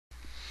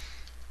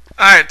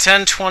Alright,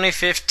 10, 20,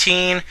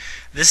 15.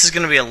 This is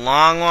going to be a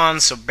long one,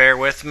 so bear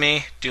with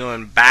me.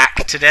 Doing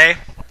back today.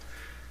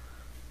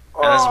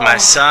 And this is my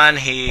son.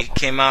 He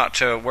came out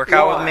to work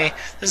out with me.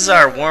 This is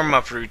our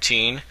warm-up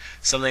routine,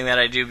 something that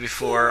I do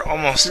before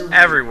almost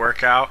every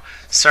workout.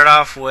 Start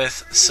off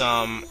with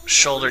some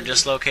shoulder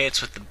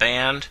dislocates with the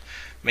band.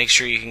 Make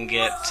sure you can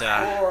get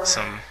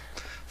some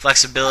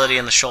flexibility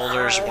in the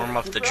shoulders, warm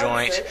up the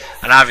joint,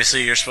 and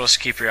obviously you're supposed to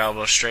keep your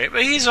elbows straight,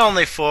 but he's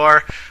only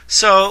 4,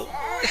 so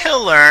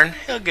he'll learn,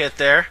 he'll get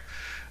there.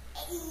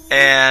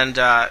 And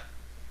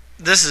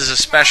this is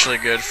especially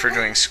good for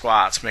doing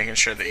squats, making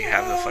sure that you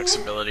have the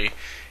flexibility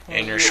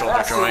in your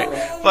shoulder joint,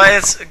 but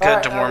it's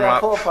good to warm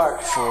up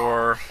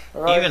for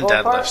even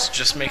deadlifts,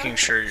 just making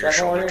sure your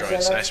shoulder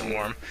joint's nice and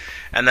warm.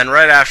 And then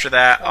right after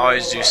that,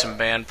 always do some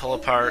band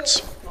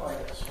pull-aparts,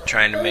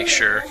 trying to make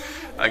sure,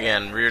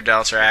 again, rear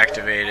delts are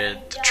activated,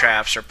 the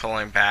traps are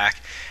pulling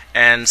back,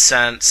 and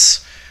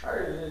since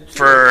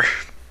for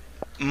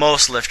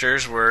most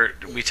lifters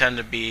we tend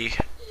to be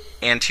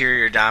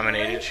anterior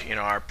dominated, you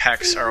know, our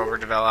pecs are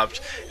overdeveloped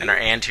and our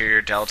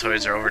anterior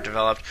deltoids are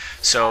overdeveloped,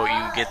 so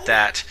you get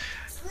that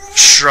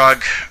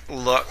shrug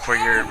look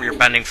where you're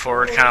bending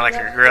forward kind of like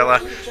a gorilla.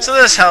 So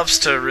this helps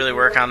to really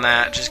work on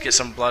that, just get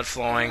some blood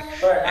flowing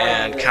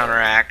and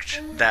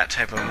counteract that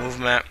type of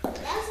movement.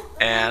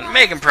 And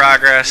making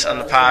progress on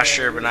the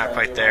posture, but not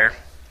quite there.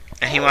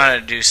 And he wanted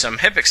to do some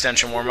hip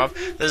extension warm-up.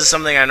 This is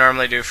something I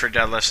normally do for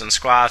deadlifts and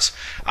squats.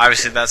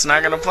 Obviously that's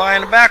not going to apply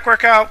in a back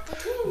workout,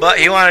 but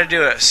he wanted to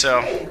do it,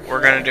 so we're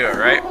going to do it,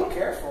 right?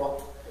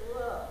 Careful.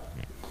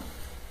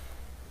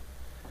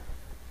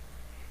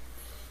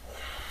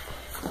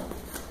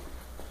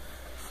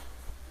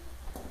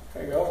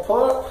 There you go,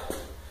 pull it up.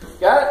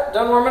 Got it?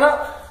 Done warming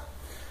up?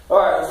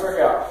 Alright, let's work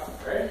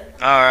out. Ready?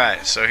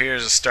 Alright, so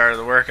here's the start of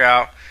the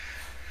workout.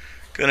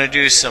 Gonna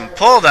do some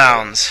pull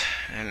downs,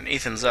 and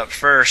Ethan's up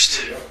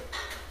first.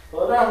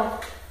 Pull it down.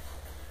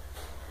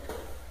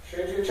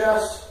 Straight to your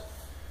chest.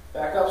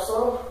 Back up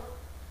slow.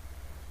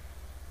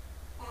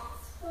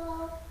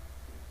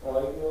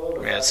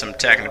 We had some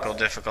technical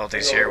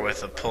difficulties here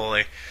with the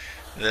pulley.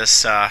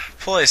 This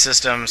pulley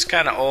system is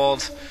kind of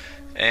old,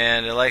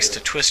 and it likes to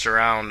twist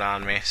around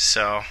on me,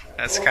 so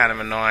that's kind of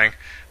annoying.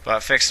 But I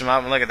fixed him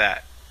up, and look at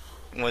that.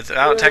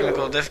 Without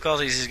technical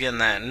difficulties, he's getting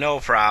that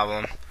no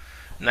problem.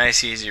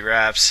 Nice easy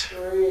reps.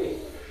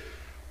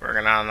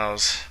 Working on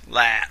those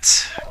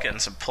lats, getting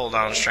some pull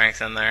down strength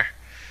in there.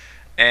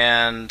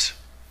 And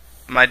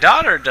my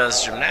daughter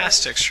does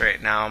gymnastics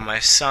right now. My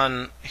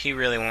son, he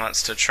really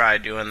wants to try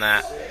doing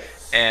that.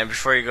 And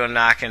before you go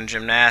knocking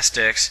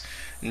gymnastics,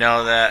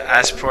 know that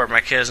I support my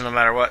kids no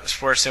matter what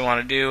sports they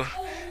want to do.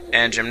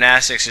 And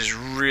gymnastics is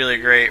really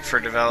great for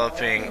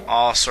developing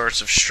all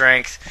sorts of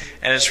strength,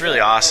 and it's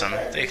really awesome.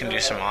 They can do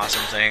some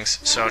awesome things.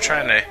 So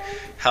trying to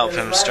help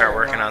him start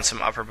working on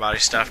some upper body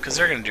stuff, because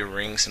they're going to do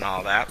rings and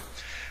all that.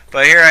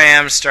 But here I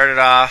am, starting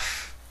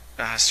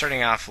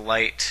off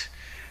light.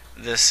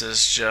 This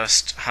is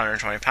just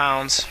 120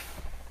 pounds.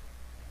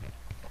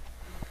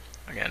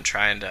 Again,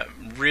 trying to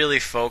really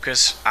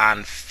focus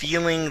on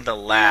feeling the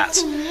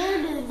lats.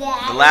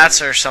 The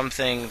lats are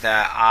something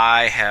that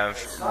I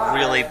have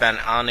really been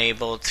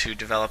unable to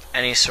develop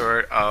any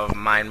sort of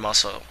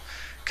mind-muscle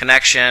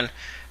connection,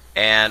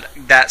 and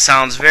that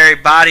sounds very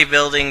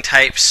bodybuilding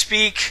type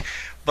speak,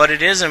 but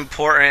it is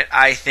important,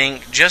 I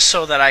think, just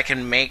so that I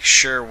can make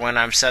sure when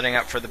I'm setting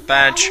up for the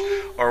bench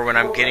or when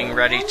I'm getting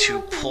ready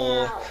to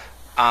pull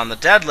on the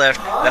deadlift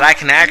that I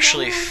can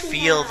actually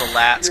feel the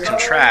lats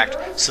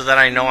contract so that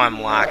I know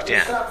I'm locked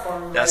in.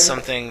 That's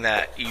something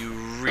that you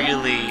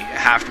really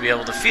have to be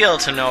able to feel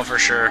to know for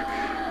sure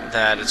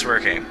that it's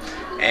working.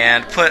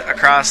 And put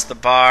across the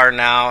bar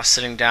now,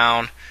 sitting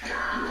down.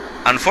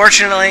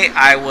 Unfortunately,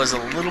 I was a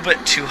little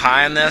bit too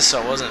high on this,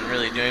 so I wasn't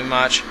really doing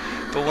much,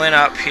 but went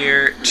up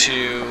here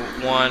to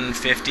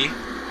 150.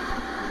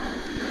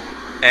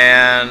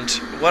 And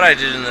what I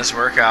did in this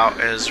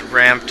workout is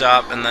ramped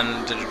up and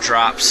then did a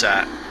drop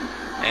set.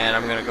 And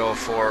I'm going to go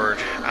forward,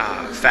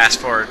 fast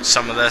forward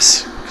some of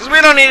this, because we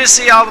don't need to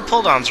see all the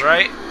pull downs,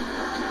 right?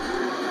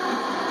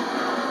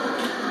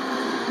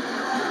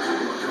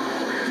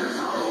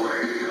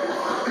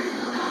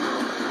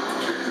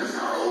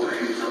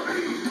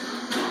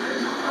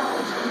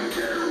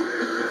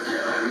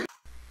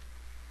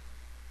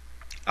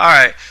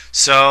 Alright,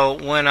 so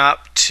went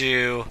up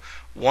to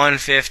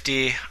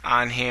 150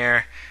 on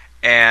here,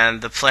 and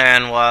the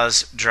plan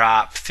was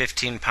drop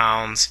 15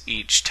 pounds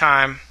each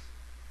time.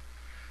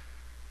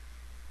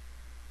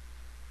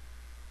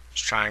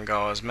 Just try and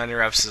go as many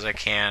reps as I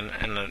can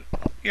in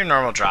your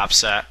normal drop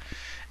set.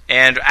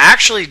 And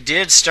actually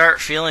did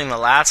start feeling the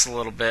lats a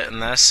little bit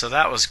in this, so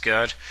that was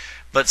good.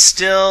 But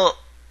still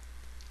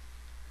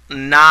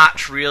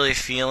not really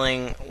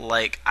feeling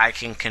like I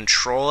can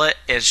control it.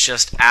 It's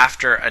just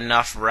after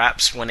enough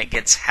reps, when it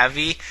gets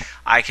heavy,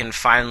 I can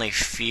finally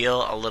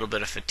feel a little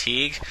bit of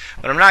fatigue,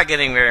 but I'm not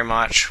getting very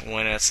much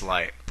when it's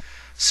light.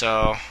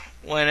 So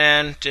went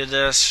in, did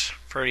this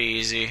pretty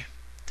easy,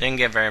 didn't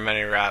get very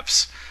many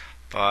reps,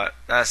 but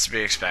that's to be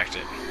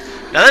expected.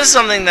 Now this is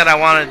something that I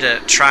wanted to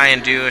try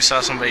and do. I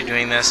saw somebody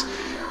doing this.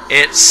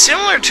 It's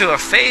similar to a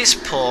face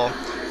pull,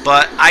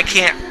 but I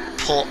can't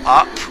pull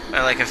up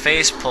like a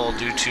face pull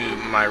due to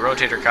my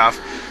rotator cuff.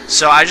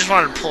 So I just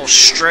wanted to pull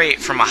straight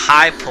from a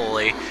high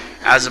pulley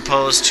as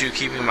opposed to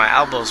keeping my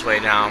elbows way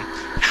down.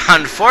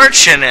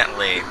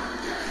 Unfortunately,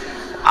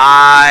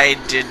 I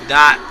did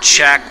not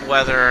check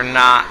whether or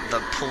not the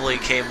pulley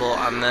cable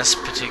on this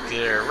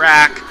particular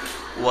rack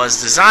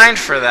was designed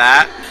for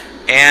that,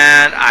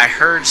 and I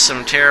heard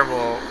some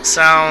terrible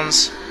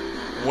sounds,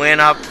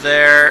 went up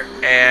there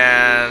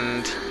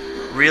and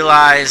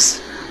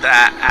realized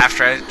that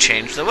after I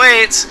changed the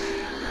weights,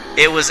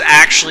 it was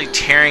actually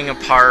tearing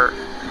apart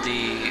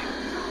the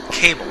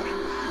cable.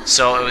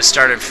 So it was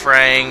started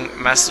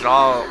fraying, messed it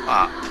all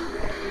up,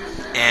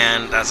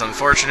 and that's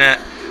unfortunate.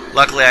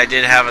 Luckily I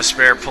did have a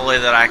spare pulley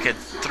that I could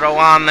throw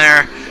on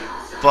there,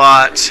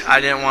 but I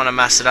didn't want to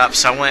mess it up,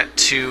 so I went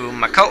to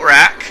my coat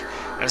rack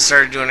and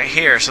started doing it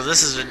here. So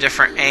this is a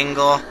different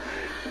angle.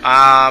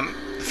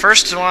 The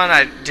first one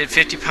I did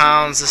 50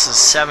 pounds, this is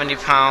 70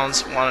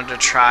 pounds, wanted to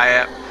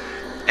try it.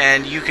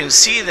 And you can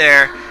see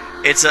there,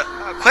 it's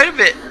quite a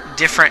bit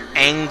different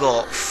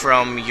angle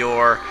from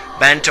your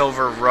bent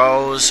over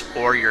rows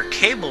or your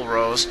cable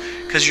rows,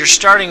 because you're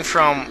starting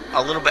from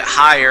a little bit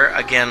higher,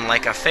 again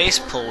like a face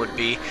pull would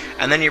be,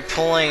 and then you're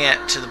pulling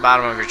it to the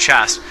bottom of your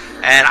chest.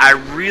 And I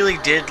really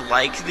did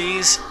like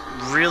these,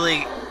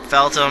 really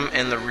felt them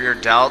in the rear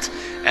delt,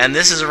 and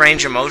this is a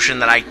range of motion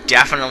that I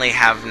definitely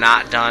have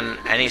not done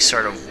any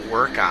sort of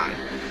work on.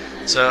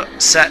 So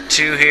set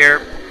 2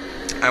 here,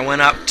 I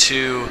went up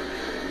to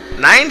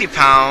 90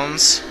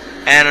 pounds,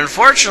 and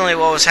unfortunately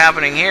what was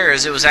happening here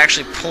is it was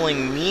actually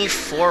pulling me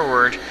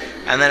forward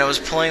and then it was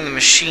pulling the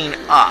machine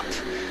up.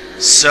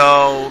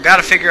 So got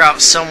to figure out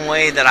some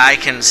way that I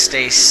can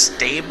stay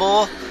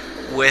stable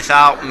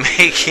without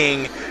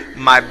making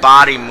my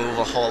body move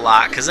a whole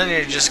lot, because then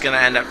you're just going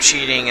to end up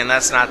cheating, and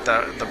that's not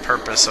the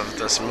purpose of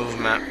this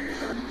movement.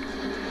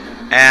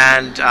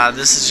 And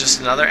this is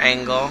just another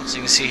angle. So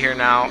you can see here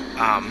now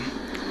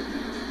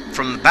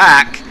from the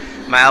back,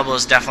 my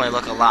elbows definitely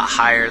look a lot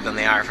higher than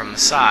they are from the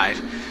side.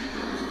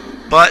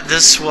 But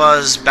this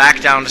was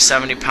back down to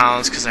 70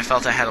 pounds because I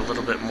felt I had a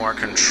little bit more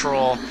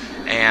control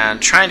and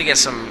trying to get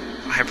some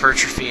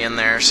hypertrophy in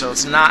there. So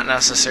it's not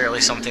necessarily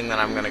something that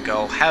I'm going to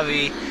go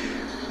heavy,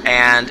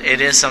 and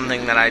it is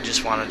something that I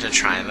just wanted to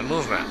try in the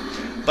movement.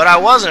 But I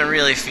wasn't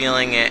really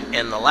feeling it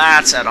in the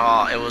lats at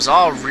all. It was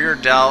all rear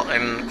delt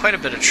and quite a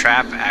bit of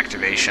trap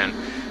activation,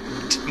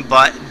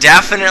 but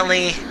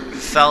definitely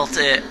felt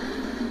it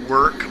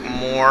work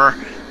more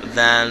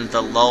than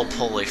the low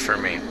pulley for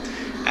me.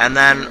 And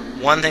then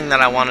one thing that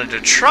I wanted to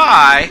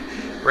try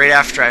right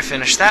after I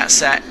finished that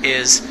set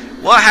is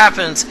what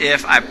happens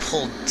if I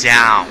pull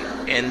down.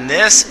 And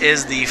this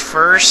is the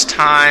first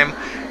time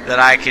that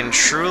I can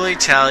truly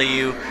tell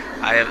you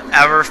I have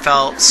ever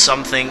felt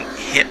something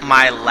hit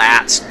my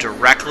lats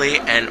directly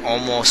and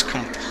almost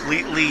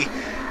completely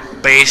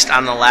based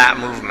on the lat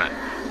movement.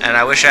 And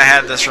I wish I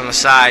had this from the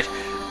side,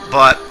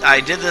 but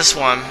I did this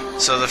one.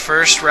 So the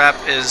first rep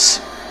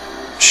is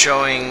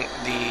showing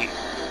the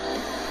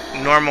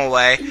normal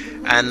way,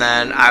 and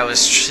then I was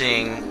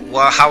seeing,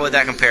 well, how would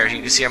that compare?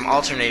 You can see I'm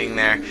alternating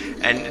there,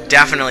 and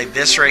definitely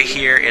this right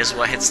here is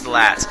what hits the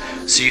lats.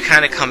 So you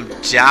kind of come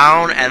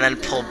down and then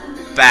pull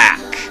back,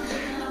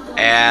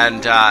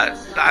 and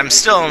I'm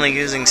still only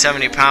using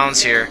 70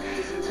 pounds here,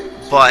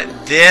 but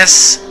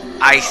this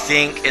I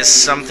think is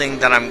something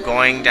that I'm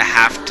going to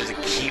have to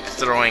keep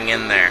throwing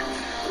in there.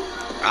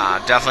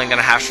 Definitely going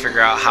to have to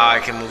figure out how I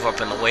can move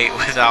up in the weight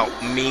without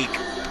me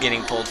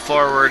getting pulled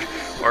forward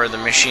or the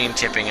machine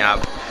tipping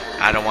up.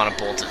 I don't want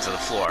to bolt it to the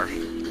floor.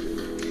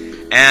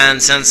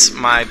 And since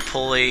my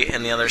pulley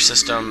in the other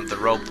system, the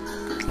rope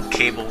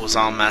cable was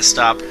all messed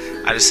up,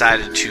 I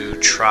decided to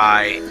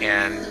try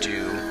and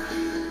do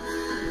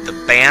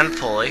the band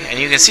pulley. And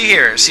you can see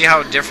here, see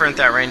how different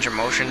that range of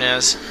motion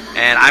is?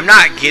 And I'm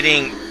not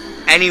getting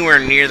anywhere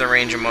near the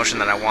range of motion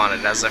that I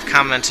wanted. As I've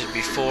commented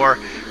before,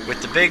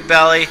 with the big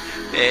belly,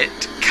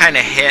 it kind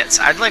of hits.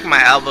 I'd like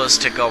my elbows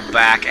to go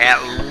back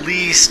at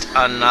least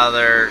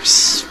another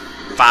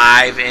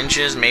 5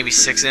 inches, maybe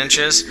 6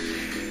 inches.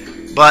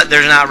 But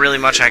there's not really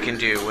much I can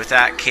do with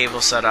that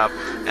cable setup.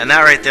 And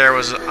that right there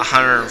was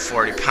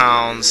 140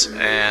 pounds,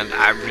 and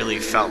I really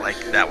felt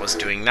like that was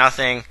doing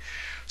nothing.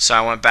 So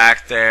I went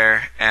back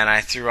there and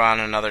I threw on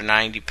another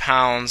 90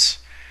 pounds,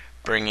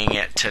 bringing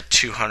it to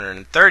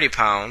 230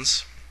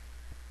 pounds.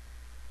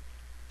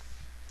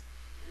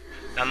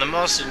 Now the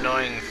most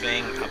annoying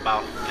thing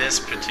about this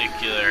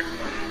particular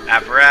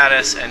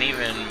apparatus, and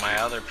even my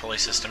other pulley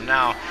system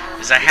now,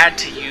 is I had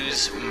to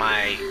use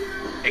my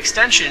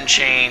extension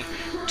chain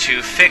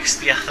to fix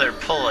the other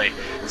pulley.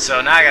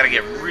 So now I got to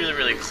get really,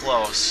 really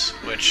close,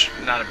 which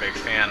I'm not a big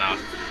fan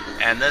of.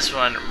 And this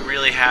one,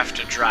 really have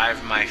to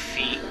drive my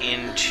feet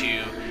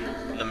into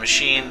the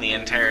machine the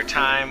entire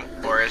time,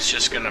 or it's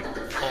just going to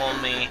pull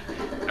me,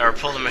 or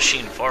pull the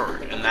machine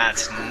forward, and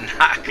that's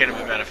not going to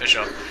be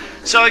beneficial.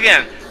 So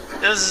again,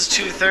 this is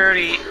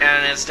 230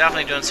 and it's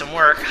definitely doing some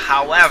work.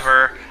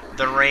 However,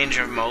 the range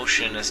of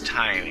motion is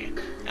tiny.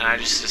 And I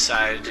just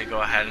decided to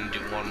go ahead and do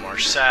one more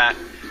set.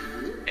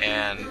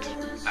 And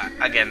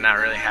again, not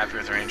really happy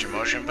with the range of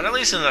motion, but at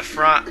least in the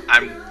front,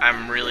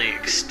 I'm really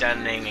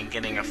extending and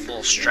getting a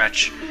full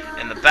stretch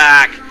in the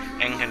back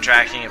and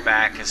contracting it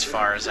back as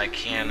far as I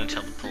can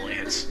until the pulley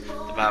hits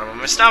the bottom of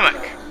my stomach.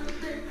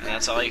 And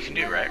that's all you can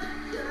do, right?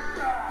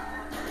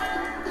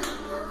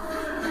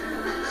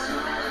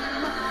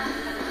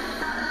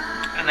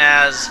 And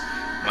as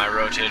my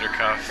rotator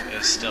cuff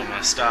is still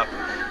messed up,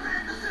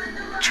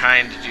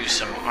 trying to do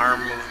some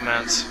arm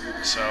movements.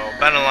 So,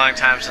 been a long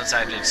time since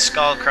I did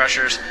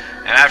Skullcrushers,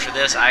 and after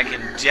this I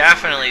can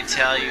definitely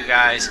tell you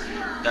guys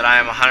that I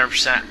am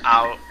 100%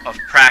 out of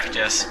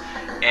practice.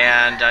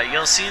 And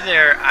you'll see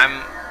there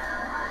I'm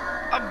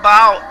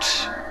about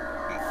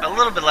a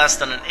little bit less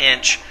than an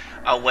inch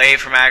away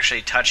from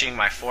actually touching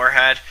my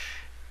forehead.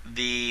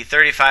 The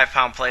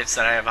 35-pound plates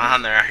that I have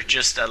on there are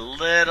just a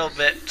little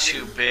bit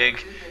too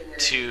big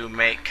to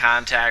make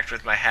contact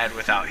with my head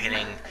without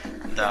hitting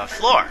the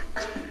floor.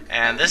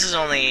 And this is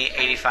only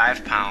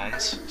 85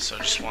 pounds, so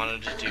just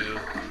wanted to do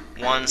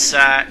one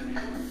set,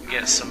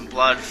 get some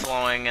blood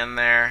flowing in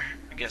there,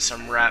 get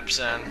some reps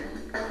in.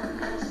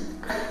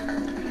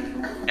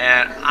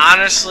 And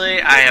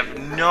honestly, I have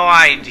no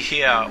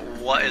idea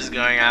what is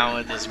going on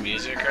with this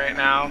music right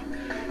now.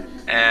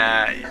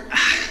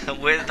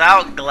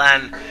 Without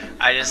Glenn,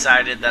 I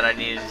decided that I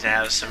needed to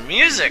have some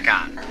music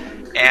on.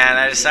 And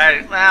I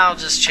decided, well, I'll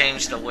just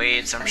change the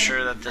weights. I'm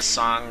sure that this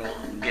song will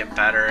get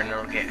better and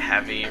it'll get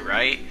heavy,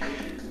 right?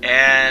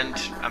 And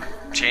I'm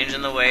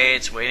changing the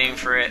weights, waiting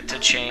for it to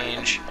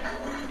change,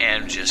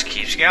 and just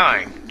keeps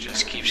going.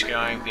 Just keeps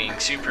going, being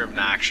super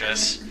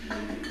obnoxious.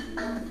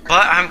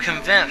 But I'm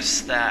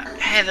convinced that,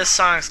 hey, this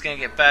song's going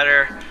to get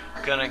better,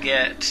 going to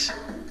get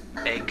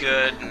a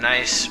good,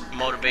 nice,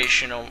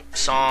 motivational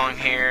song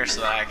here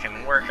so that I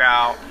can work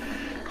out.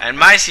 And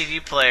my CD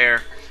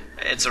player,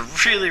 it's a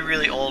really,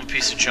 really old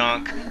piece of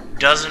junk,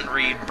 doesn't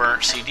read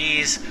burnt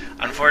CDs.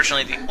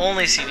 Unfortunately, the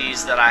only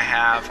CDs that I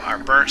have are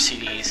burnt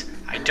CDs.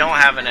 I don't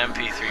have an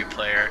MP3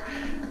 player,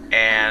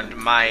 and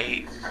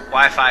my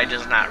Wi-Fi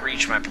does not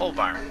reach my pole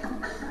barn.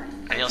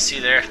 And you'll see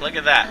there, look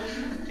at that.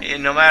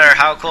 And no matter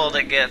how cold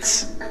it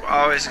gets, we're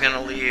always going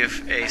to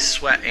leave a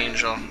sweat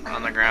angel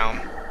on the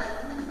ground.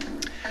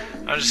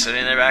 I'm just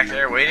sitting there back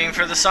there waiting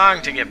for the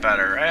song to get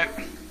better, right?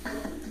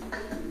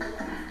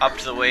 Up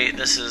to the weight,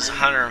 this is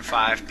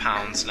 105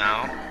 pounds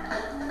now.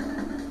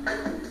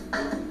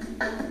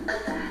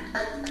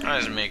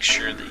 Always make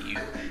sure that you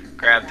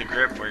grab the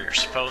grip where you're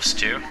supposed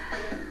to.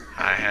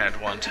 I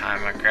had one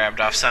time I grabbed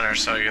off center,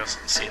 so you'll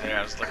see there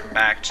I was looking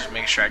back just to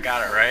make sure I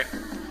got it right.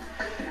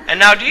 And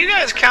now, do you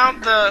guys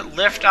count the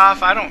lift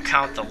off? I don't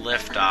count the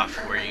lift off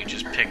where you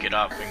just pick it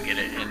up and get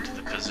it into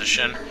the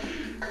position,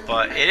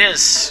 but it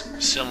is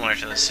similar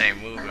to the same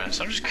movement.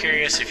 So I'm just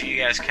curious if you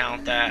guys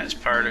count that as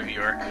part of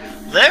your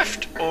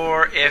lift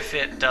or if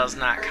it does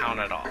not count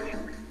at all.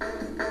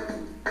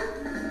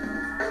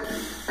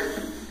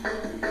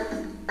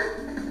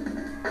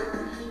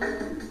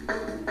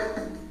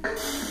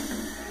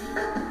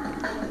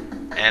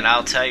 And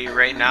I'll tell you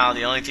right now,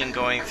 the only thing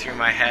going through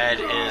my head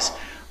is,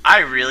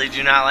 I really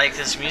do not like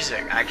this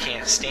music. I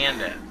can't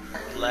stand it.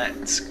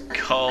 Let's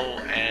go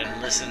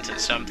and listen to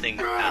something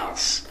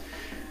else.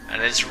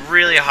 And it's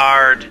really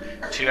hard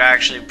to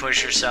actually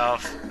push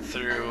yourself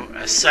through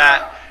a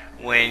set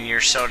when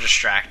you're so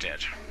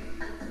distracted.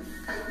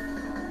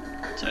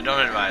 So I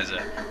don't advise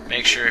it.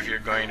 Make sure if you're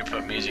going to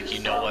put music, you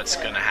know what's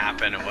going to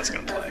happen and what's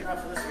going to play.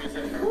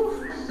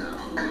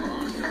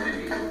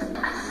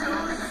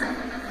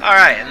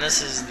 Alright, and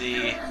this is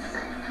the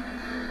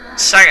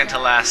second to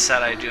last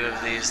set I do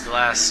of these, the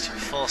last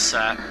full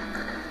set.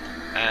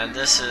 And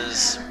this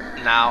is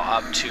now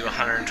up to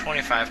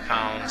 125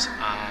 pounds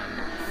on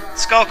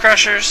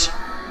Skullcrushers.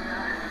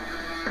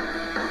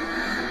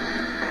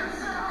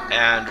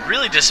 And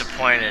really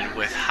disappointed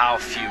with how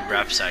few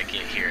reps I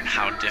get here and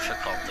how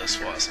difficult this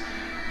was.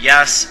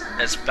 Yes,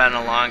 it's been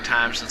a long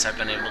time since I've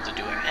been able to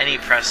do any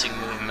pressing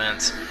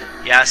movements.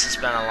 Yes, it's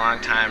been a long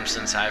time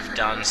since I've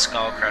done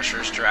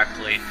Skullcrushers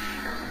directly,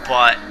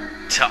 but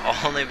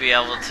to only be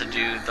able to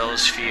do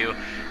those few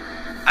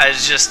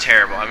is just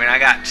terrible. I mean, I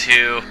got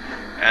two,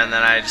 and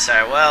then I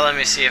decided, well, let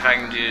me see if I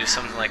can do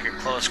something like a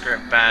close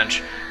grip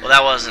bench. Well,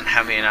 that wasn't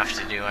heavy enough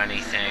to do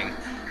anything,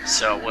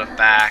 so I went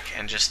back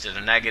and just did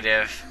a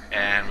negative,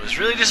 and was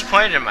really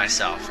disappointed in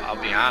myself,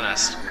 I'll be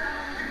honest.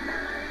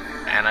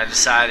 And I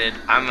decided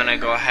I'm going to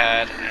go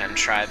ahead and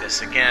try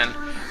this again.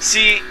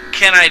 See,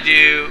 can I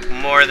do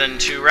more than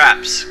 2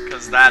 reps?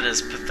 Because that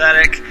is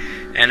pathetic,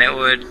 and it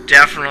would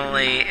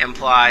definitely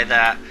imply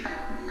that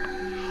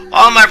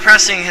all my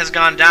pressing has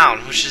gone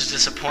down, which is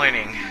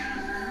disappointing.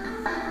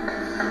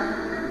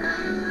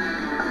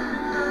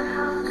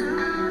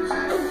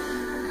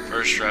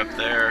 First rep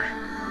there.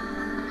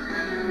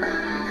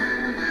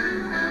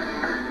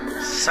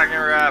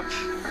 Second rep.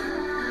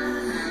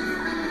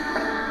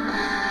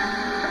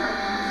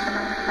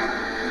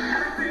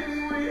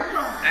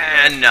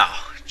 And no,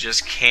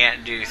 just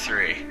can't do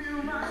 3.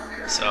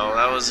 So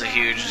that was a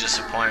huge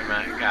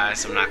disappointment,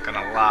 guys, I'm not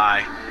gonna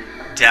lie.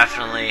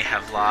 Definitely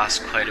have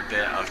lost quite a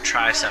bit of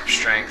tricep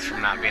strength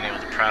from not being able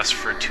to press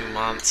for 2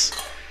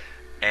 months.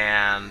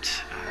 And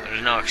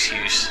there's no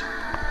excuse,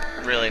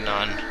 really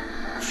none,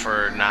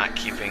 for not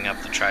keeping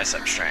up the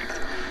tricep strength.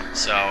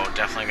 So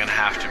definitely going to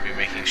have to be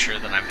making sure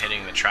that I'm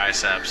hitting the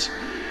triceps.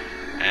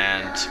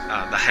 And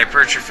the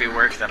hypertrophy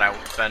work that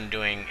I've been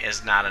doing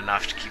is not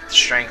enough to keep the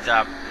strength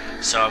up.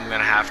 So I'm going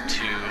to have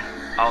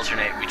to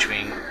alternate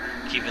between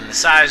keeping the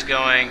size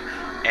going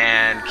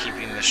and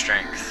keeping the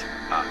strength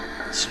up.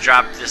 So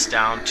drop this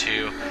down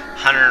to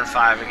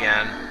 105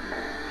 again.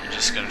 I'm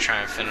just going to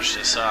try and finish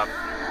this up.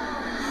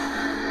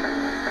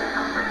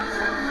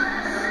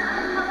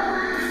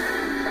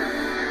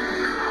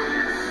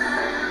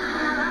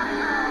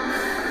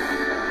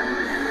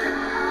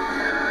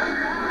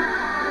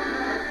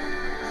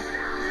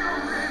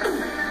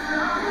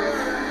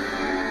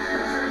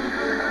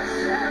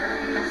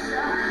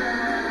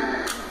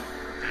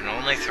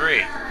 Only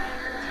 3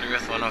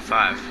 with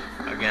 105.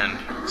 Again,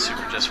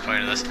 super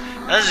disappointed in this.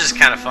 Now, this is just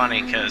kind of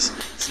funny because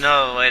it's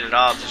no weight at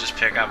all to just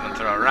pick up and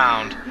throw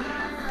around.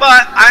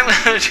 But I'm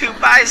going to do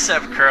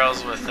bicep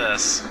curls with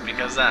this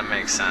because that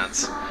makes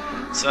sense.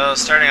 So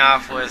starting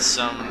off with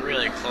some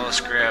really close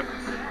grip.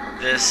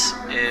 This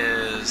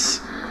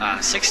is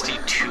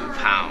 62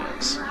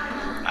 pounds.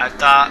 I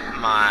thought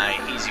my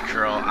easy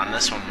curl on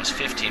this one was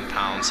 15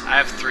 pounds. I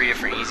have 3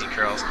 different easy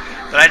curls,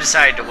 but I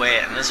decided to weigh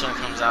it, and this one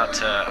comes out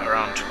to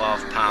around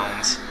 12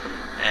 pounds.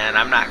 And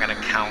I'm not going to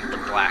count the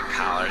black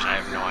collars. I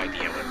have no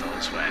idea what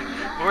those weigh.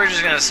 But we're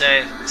just going to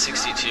say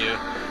 62.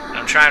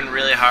 I'm trying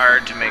really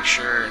hard to make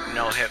sure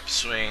no hip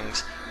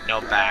swings, no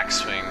back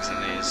swings in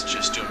these.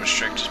 Just do them as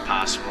strict as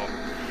possible.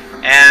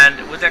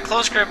 And with that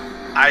close grip,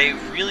 I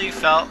really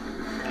felt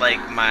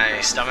like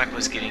my stomach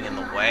was getting in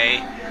the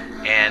way,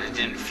 and it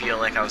didn't feel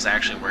like I was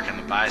actually working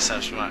the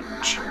biceps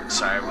much.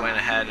 So I went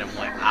ahead and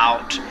went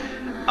out,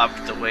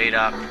 upped the weight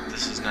up.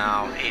 This is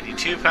now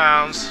 82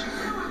 pounds.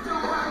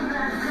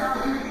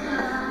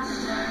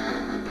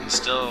 I'm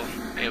still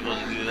able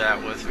to do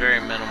that with very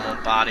minimal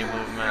body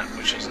movement,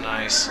 which is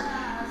nice.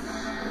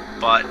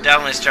 But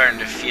definitely starting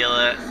to feel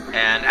it.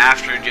 And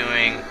after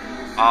doing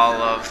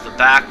all of the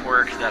back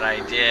work that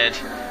I did,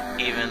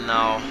 even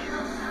though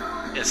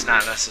it's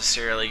not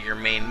necessarily your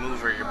main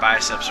mover, your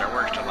biceps are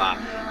worked a lot,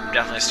 I'm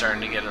definitely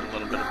starting to get a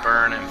little bit of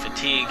burn and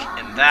fatigue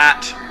in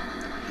that,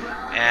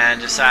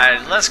 and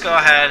decided let's go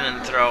ahead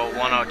and throw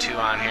 102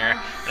 on here.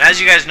 And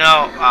as you guys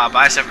know,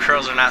 bicep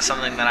curls are not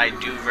something that I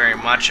do very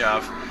much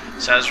of,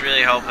 so I was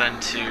really hoping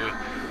to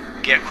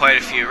get quite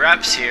a few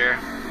reps here.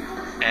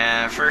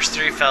 And first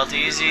 3 felt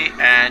easy,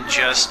 and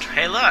just,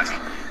 hey look,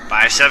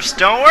 biceps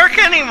don't work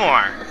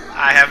anymore.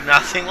 I have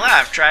nothing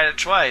left. Tried it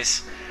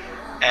twice.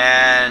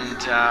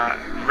 And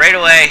right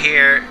away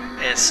here,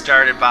 it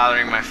started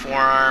bothering my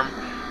forearm.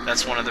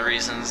 That's one of the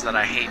reasons that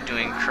I hate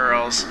doing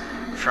curls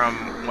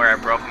from where I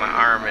broke my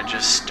arm. It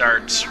just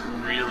starts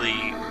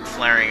really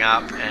flaring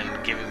up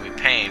and giving me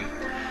pain.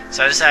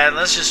 So I decided,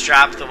 let's just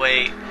drop the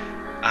weight.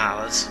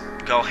 Let's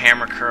go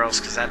hammer curls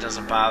because that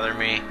doesn't bother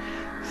me.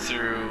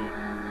 Through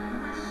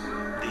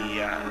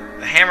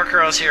the hammer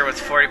curls here with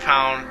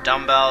 40-pound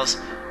dumbbells.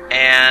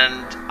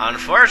 And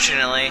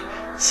unfortunately,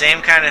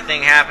 same kind of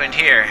thing happened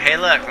here. Hey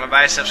look, my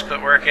biceps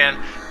quit working.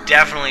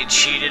 Definitely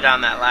cheated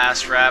on that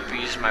last rep.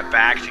 Used my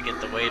back to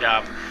get the weight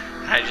up.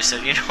 I just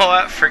said, you know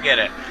what, forget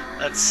it.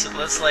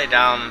 Let's lay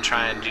down and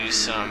try and do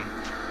some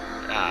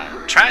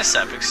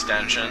tricep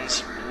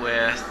extensions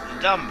with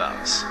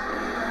dumbbells.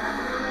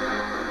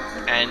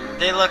 And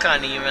they look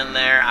uneven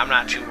there. I'm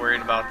not too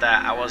worried about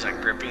that. I wasn't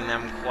gripping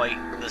them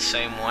quite the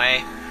same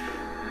way.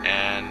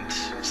 And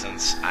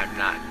since I'm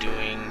not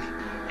doing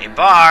a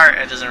bar,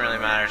 it doesn't really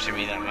matter to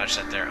me that much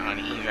that they're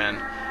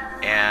uneven.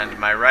 And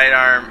my right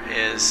arm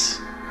is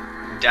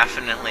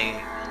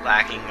definitely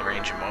lacking the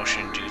range of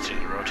motion due to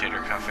the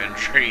rotator cuff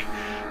injury.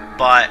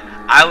 But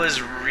I was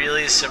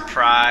really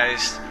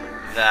surprised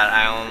that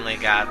I only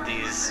got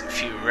these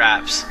few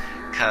reps,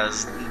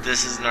 because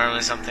this is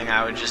normally something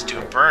I would just do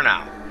a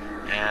burnout.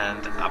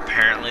 And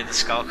apparently the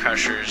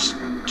Skullcrushers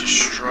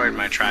destroyed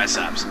my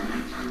triceps.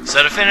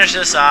 So to finish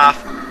this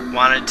off,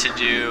 wanted to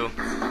do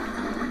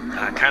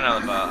kind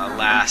of a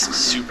last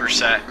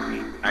superset,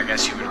 I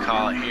guess you would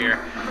call it here.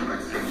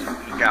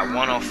 We've got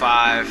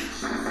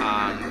 105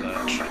 on the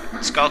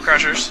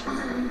Skullcrushers. So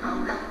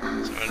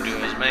I'm going to do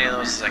as many of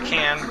those as I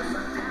can.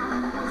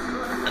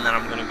 And then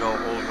I'm going to go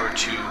over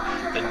to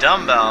the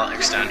dumbbell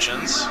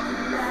extensions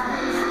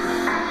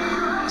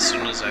as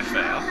soon as I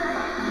fail.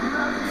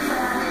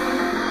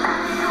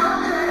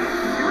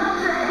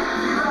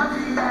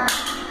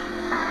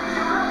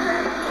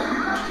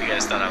 You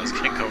guys thought I was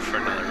going to go for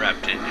another rep,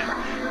 didn't you?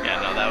 Yeah,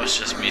 no, that was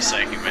just me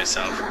psyching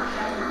myself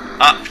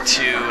up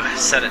to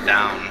set it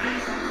down.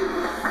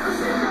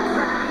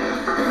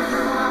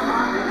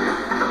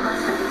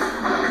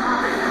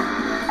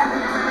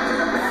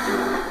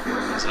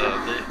 So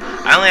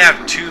I only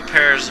have 2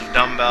 pairs of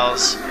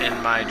dumbbells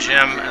in my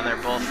gym, and they're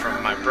both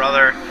from my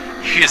brother.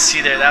 you can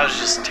see there, that was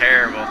just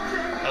terrible.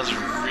 That was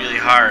really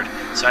hard.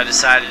 So I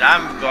decided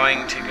I'm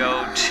going to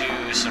go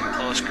to some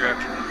close grip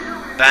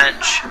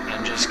bench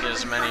and just get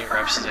as many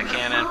reps as I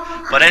can in.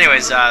 But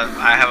anyways, I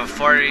have a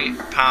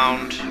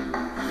 40-pound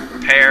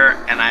pair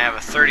and I have a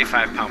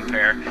 35-pound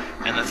pair,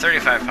 and the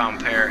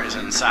 35-pound pair is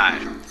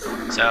inside.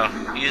 So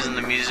using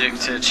the music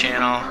to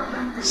channel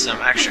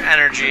some extra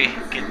energy,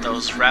 get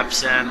those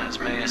reps in, as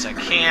many as I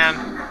can,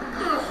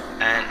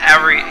 and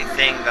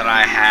everything that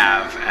I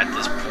have at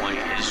this point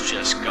is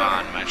just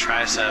gone. My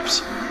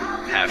triceps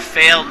have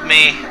failed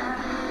me.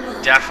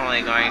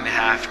 Definitely going to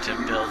have to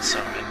build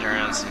some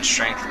endurance and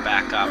strength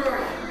back up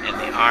in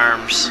the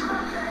arms.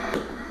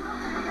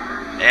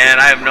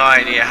 And I have no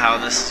idea how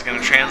this is going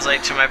to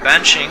translate to my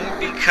benching,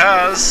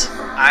 because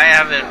I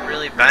haven't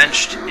really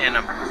benched in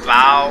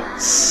about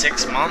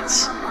 6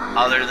 months,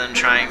 other than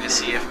trying to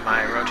see if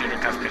my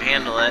rotator cuff could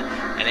handle it,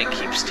 and it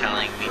keeps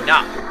telling me no.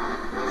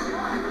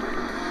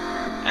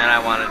 And I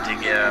wanted to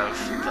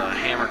give the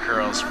hammer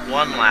curls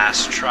one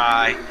last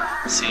try,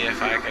 see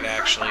if I could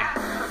actually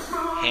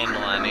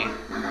handle any.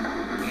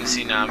 You can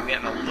see now I'm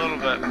getting a little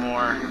bit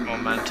more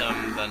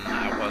momentum than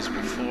I was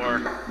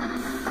before.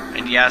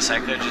 And yes, I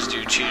could just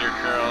do cheater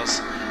curls,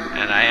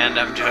 and I end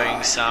up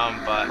doing some,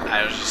 but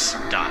I was just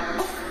done.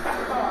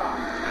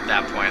 At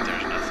that point,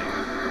 there's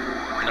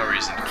no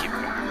reason to keep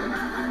going.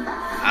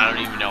 I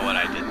don't even know what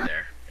I did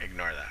there.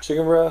 Ignore that.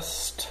 Chicken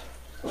breast,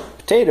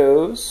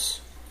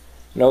 potatoes,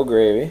 no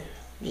gravy,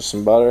 just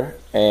some butter,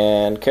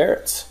 and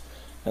carrots,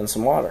 and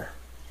some water.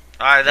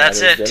 Alright,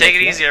 that's it. Take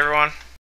it easy, everyone.